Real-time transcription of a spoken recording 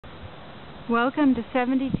Welcome to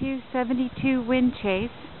 7272 Wind Chase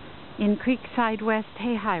in Creekside West,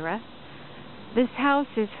 Hahira. This house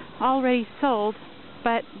is already sold,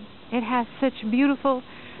 but it has such beautiful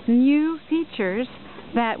new features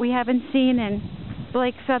that we haven't seen in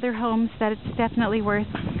Blake's other homes that it's definitely worth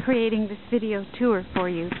creating this video tour for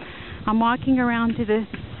you. I'm walking around to the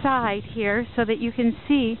side here so that you can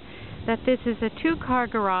see that this is a two-car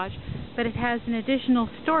garage, but it has an additional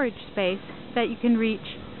storage space that you can reach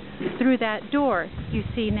through that door you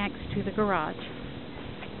see next to the garage.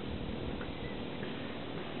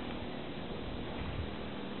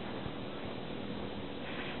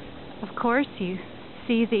 Of course, you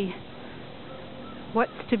see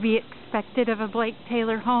what's to be expected of a Blake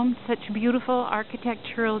Taylor home, such beautiful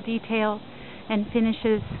architectural detail and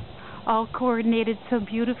finishes all coordinated so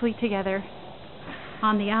beautifully together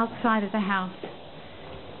on the outside of the house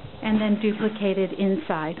and then duplicated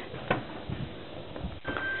inside.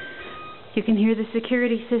 You can hear the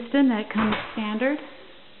security system that comes standard.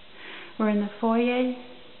 We're in the foyer.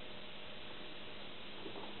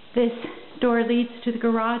 This door leads to the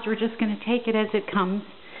garage. We're just going to take it as it comes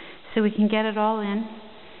so we can get it all in.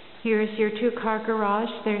 Here's your two-car garage.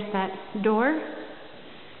 There's that door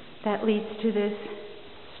that leads to this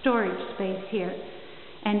storage space here.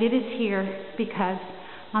 And it is here because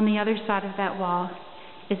on the other side of that wall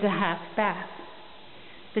is a half bath.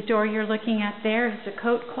 The door you're looking at there is a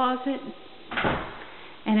coat closet.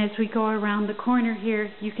 And as we go around the corner here,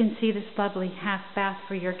 you can see this lovely half bath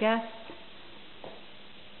for your guests.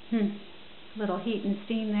 Little heat and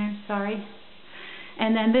steam there, sorry.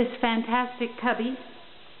 And then this fantastic cubby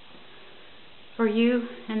for you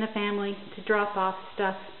and the family to drop off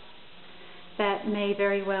stuff that may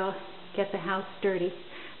very well get the house dirty,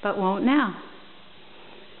 but won't now.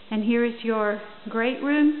 And here is your great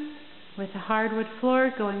room with a hardwood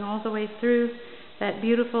floor going all the way through that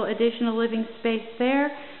beautiful additional living space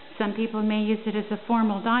there. Some people may use it as a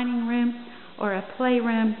formal dining room or a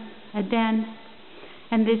playroom, a den.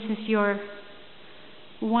 And this is your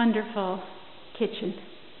wonderful kitchen.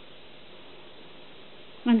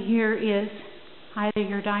 And here is either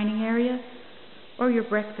your dining area or your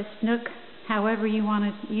breakfast nook, however you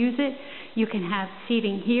want to use it. You can have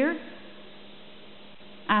seating here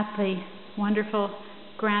at the wonderful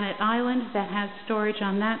granite island that has storage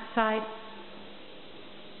on that side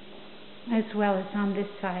as well as on this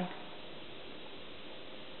side.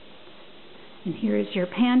 And here is your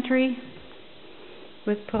pantry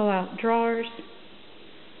with pull-out drawers.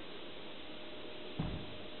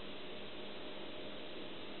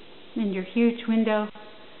 And your huge window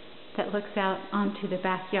that looks out onto the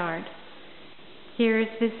backyard. Here is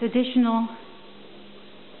this additional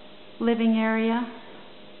living area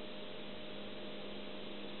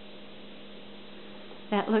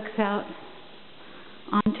that looks out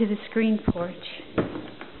onto the screen porch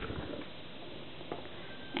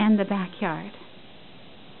and the backyard.